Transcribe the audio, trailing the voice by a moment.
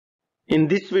In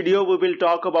this video, we will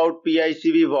talk about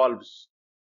PICV valves.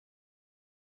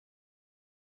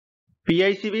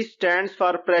 PICV stands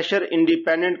for Pressure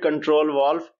Independent Control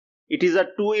Valve. It is a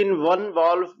two-in-one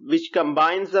valve which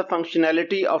combines the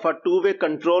functionality of a two-way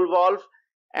control valve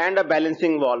and a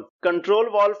balancing valve.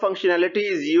 Control valve functionality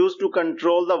is used to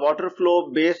control the water flow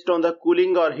based on the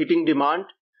cooling or heating demand,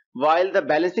 while the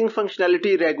balancing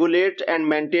functionality regulates and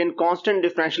maintains constant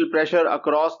differential pressure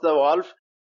across the valve,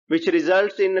 which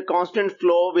results in a constant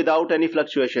flow without any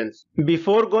fluctuations.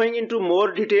 Before going into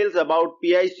more details about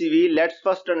PICV, let's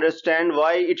first understand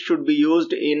why it should be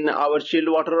used in our chilled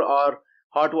water or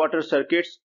hot water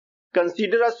circuits.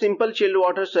 Consider a simple chilled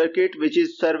water circuit which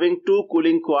is serving two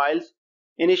cooling coils.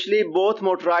 Initially, both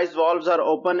motorized valves are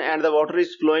open and the water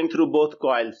is flowing through both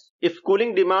coils. If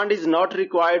cooling demand is not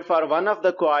required for one of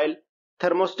the coil,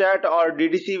 thermostat or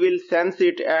DDC will sense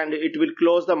it and it will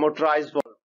close the motorized valve.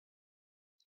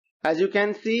 As you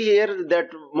can see here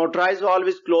that motorized valve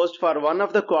is closed for one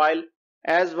of the coil.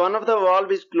 As one of the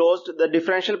valve is closed, the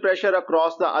differential pressure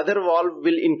across the other valve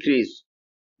will increase.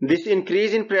 This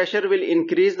increase in pressure will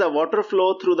increase the water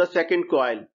flow through the second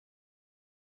coil.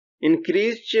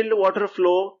 Increased chilled water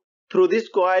flow through this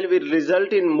coil will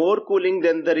result in more cooling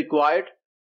than the required,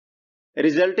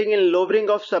 resulting in lowering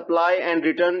of supply and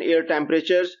return air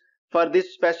temperatures for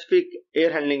this specific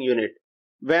air handling unit.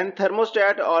 When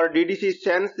thermostat or DDC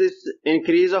sense this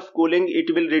increase of cooling,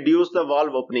 it will reduce the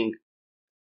valve opening.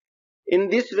 In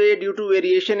this way, due to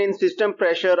variation in system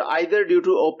pressure, either due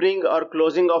to opening or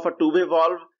closing of a two-way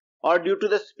valve or due to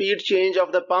the speed change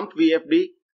of the pump VFD,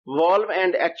 valve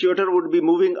and actuator would be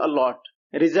moving a lot,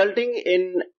 resulting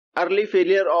in early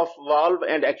failure of valve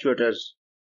and actuators.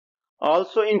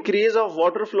 Also, increase of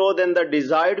water flow than the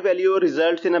desired value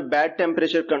results in a bad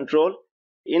temperature control.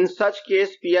 In such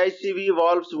case, PICV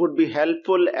valves would be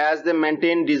helpful as they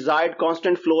maintain desired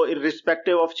constant flow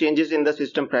irrespective of changes in the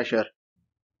system pressure.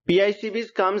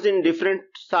 PICVs comes in different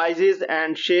sizes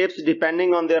and shapes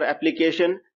depending on their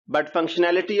application, but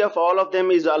functionality of all of them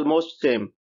is almost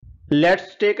same.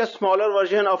 Let's take a smaller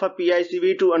version of a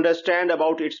PICV to understand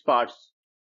about its parts.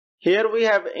 Here we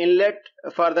have inlet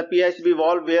for the PICV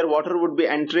valve where water would be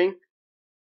entering.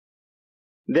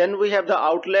 Then we have the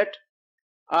outlet.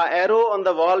 An arrow on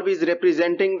the valve is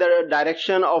representing the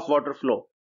direction of water flow.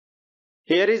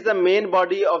 Here is the main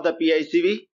body of the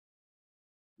PICV.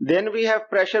 Then we have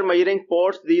pressure measuring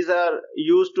ports. These are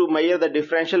used to measure the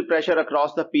differential pressure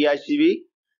across the PICV.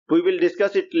 We will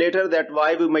discuss it later that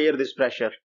why we measure this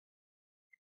pressure.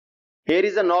 Here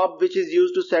is a knob which is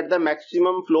used to set the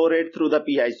maximum flow rate through the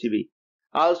PICV.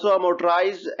 Also, a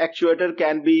motorized actuator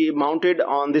can be mounted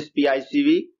on this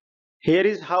PICV. Here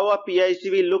is how a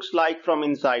PICV looks like from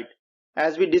inside.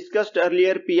 As we discussed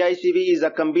earlier, PICV is a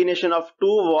combination of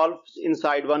two valves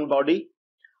inside one body.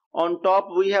 On top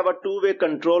we have a two-way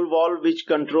control valve which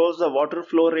controls the water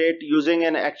flow rate using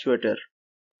an actuator.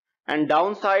 And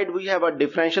downside we have a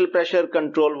differential pressure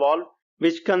control valve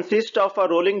which consists of a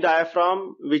rolling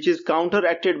diaphragm which is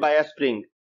counteracted by a spring.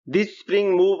 This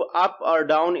spring moves up or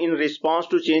down in response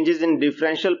to changes in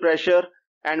differential pressure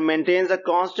and maintains a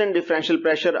constant differential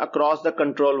pressure across the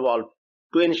control valve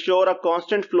to ensure a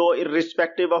constant flow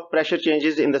irrespective of pressure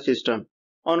changes in the system.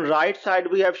 On right side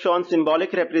we have shown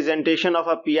symbolic representation of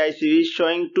a PICV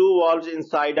showing two valves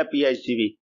inside a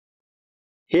PICV.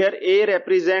 Here A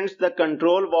represents the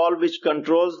control valve which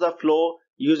controls the flow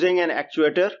using an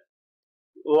actuator,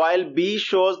 while B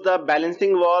shows the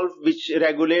balancing valve which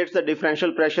regulates the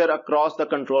differential pressure across the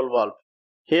control valve.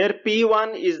 Here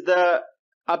P1 is the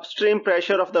upstream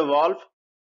pressure of the valve,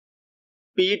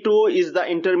 P2 is the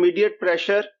intermediate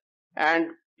pressure,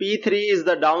 and P3 is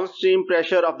the downstream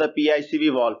pressure of the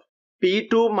PICV valve.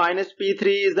 P2 minus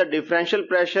P3 is the differential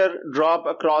pressure drop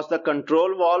across the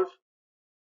control valve,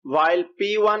 while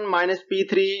P1 minus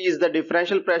P3 is the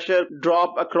differential pressure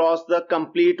drop across the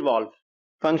complete valve.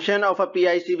 Function of a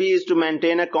PICV is to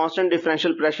maintain a constant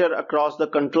differential pressure across the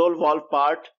control valve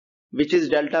part, which is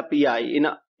delta PI.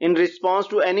 In response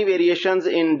to any variations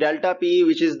in delta P,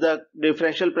 which is the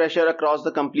differential pressure across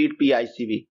the complete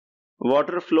PICV.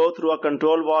 Water flow through a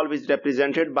control valve is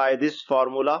represented by this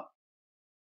formula.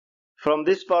 From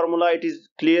this formula, it is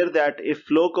clear that if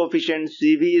flow coefficient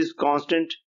CV is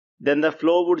constant, then the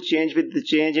flow would change with the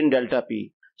change in delta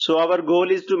P. So our goal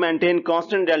is to maintain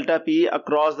constant delta P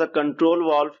across the control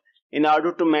valve in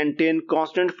order to maintain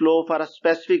constant flow for a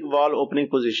specific valve opening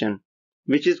position,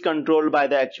 which is controlled by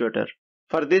the actuator.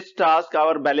 For this task,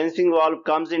 our balancing valve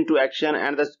comes into action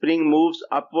and the spring moves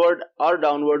upward or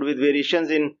downward with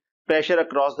variations in pressure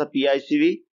across the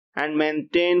PICV and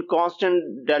maintain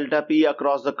constant delta P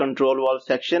across the control valve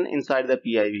section inside the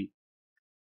PIV.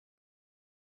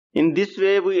 In this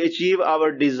way, we achieve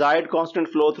our desired constant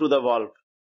flow through the valve.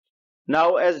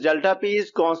 Now, as delta P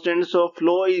is constant, so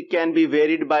flow can be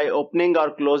varied by opening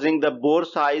or closing the bore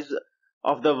size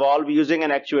of the valve using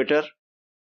an actuator.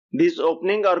 This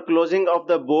opening or closing of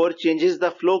the bore changes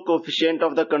the flow coefficient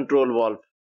of the control valve,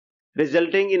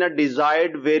 resulting in a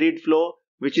desired varied flow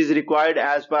which is required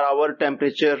as per our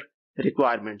temperature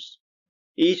requirements.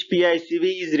 Each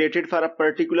PICV is rated for a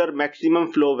particular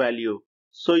maximum flow value.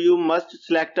 So you must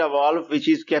select a valve which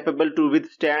is capable to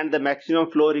withstand the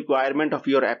maximum flow requirement of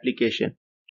your application.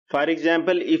 For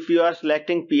example, if you are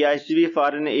selecting PICV for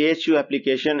an AHU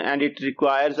application and it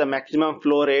requires a maximum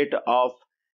flow rate of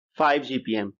 5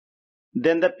 GPM,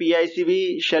 then the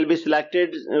PICV shall be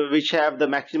selected which have the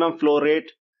maximum flow rate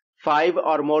 5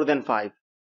 or more than 5.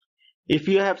 If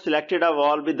you have selected a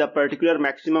valve with the particular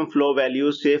maximum flow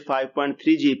value, say 5.3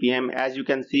 GPM as you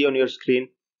can see on your screen,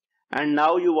 and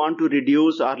now you want to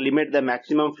reduce or limit the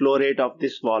maximum flow rate of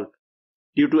this valve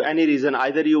due to any reason,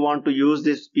 either you want to use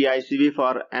this PICV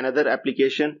for another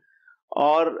application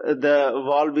or the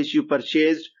valve which you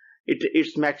purchased,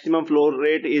 its maximum flow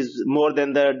rate is more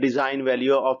than the design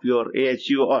value of your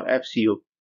AHU or FCU.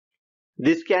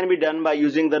 This can be done by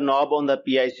using the knob on the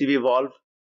PICV valve.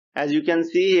 As you can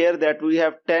see here that we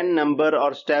have 10 number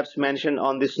or steps mentioned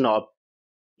on this knob.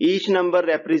 Each number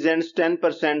represents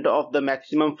 10% of the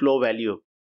maximum flow value.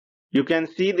 You can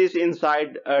see this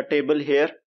inside a table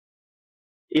here.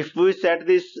 If we set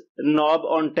this knob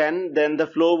on 10, then the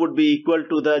flow would be equal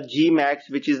to the G max,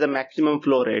 which is the maximum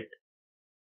flow rate.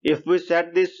 If we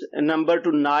set this number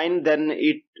to 9, then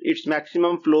its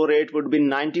maximum flow rate would be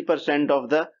 90% of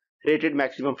the rated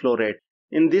maximum flow rate.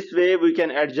 In this way, we can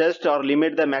adjust or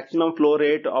limit the maximum flow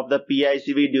rate of the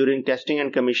PICV during testing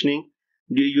and commissioning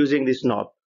using this knob.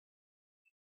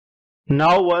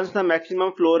 Now, once the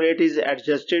maximum flow rate is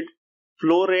adjusted,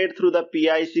 flow rate through the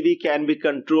PICV can be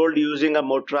controlled using a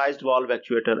motorized valve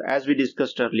actuator, as we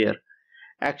discussed earlier.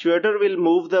 Actuator will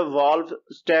move the valve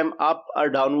stem up or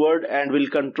downward and will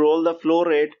control the flow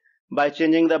rate by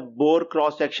changing the bore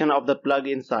cross section of the plug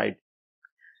inside.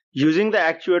 Using the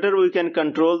actuator, we can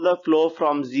control the flow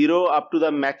from 0 up to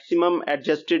the maximum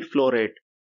adjusted flow rate.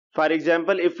 For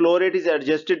example, if flow rate is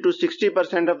adjusted to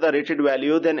 60% of the rated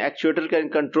value, then actuator can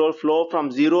control flow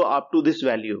from 0 up to this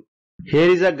value. Here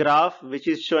is a graph which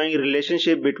is showing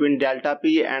relationship between delta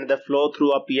P and the flow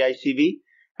through a PICV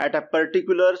at a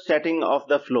particular setting of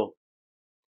the flow.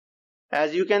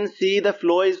 As you can see, the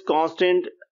flow is constant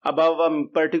above a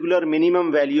particular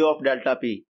minimum value of delta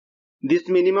P. This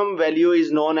minimum value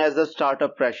is known as the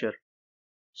startup pressure.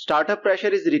 Startup pressure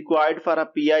is required for a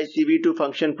PICV to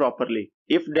function properly.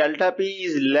 If delta P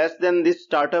is less than this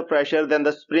startup pressure, then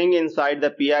the spring inside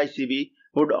the PICV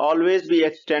would always be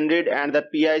extended and the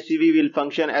PICV will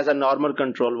function as a normal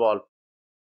control valve.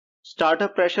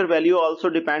 Startup pressure value also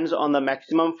depends on the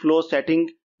maximum flow setting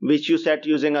which you set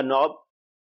using a knob.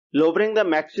 Lowering the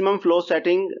maximum flow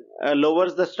setting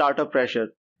lowers the startup pressure.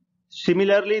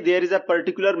 Similarly, there is a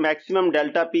particular maximum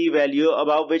delta P value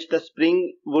above which the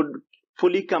spring would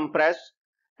fully compress,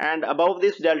 and above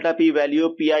this delta P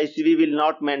value, PICV will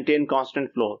not maintain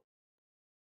constant flow.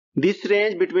 This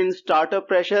range between startup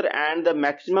pressure and the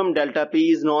maximum delta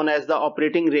P is known as the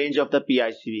operating range of the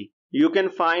PICV. You can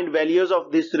find values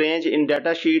of this range in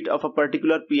datasheet of a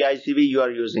particular PICV you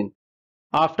are using.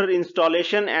 After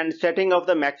installation and setting of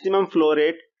the maximum flow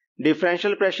rate,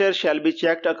 differential pressure shall be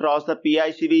checked across the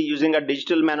PICV using a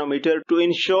digital manometer to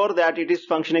ensure that it is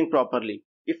functioning properly.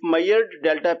 If measured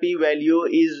delta P value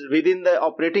is within the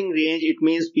operating range, it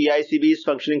means PICV is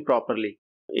functioning properly.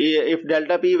 If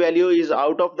delta P value is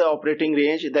out of the operating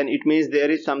range, then it means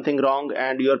there is something wrong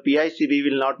and your PICV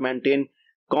will not maintain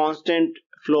constant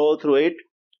flow through it.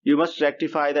 You must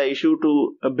rectify the issue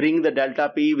to bring the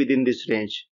delta P within this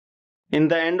range. In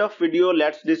the end of video,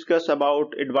 let's discuss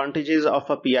about advantages of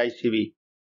a PICV.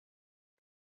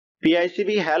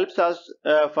 PICV helps us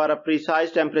for a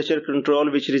precise temperature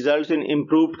control which results in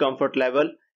improved comfort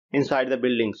level inside the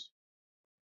buildings.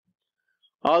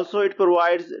 Also, it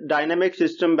provides dynamic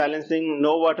system balancing.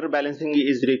 No water balancing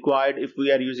is required if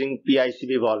we are using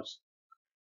PICV valves.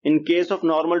 In case of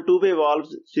normal two-way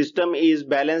valves, system is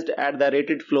balanced at the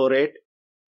rated flow rate.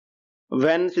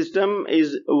 When system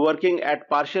is working at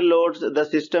partial loads, the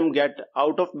system gets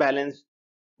out of balance,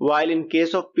 while in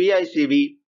case of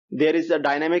PICV, there is a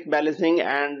dynamic balancing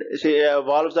and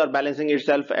valves are balancing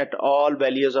itself at all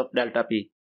values of delta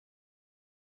P.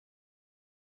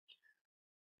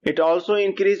 It also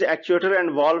increases actuator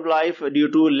and valve life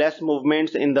due to less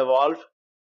movements in the valve.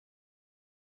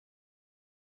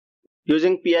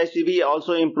 Using PICV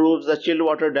also improves the chilled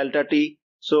water delta T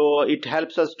So it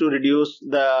helps us to reduce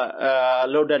the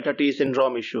low delta T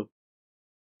syndrome issue.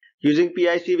 Using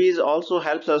PICVs also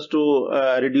helps us to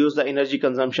reduce the energy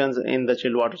consumptions in the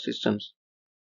chilled water systems.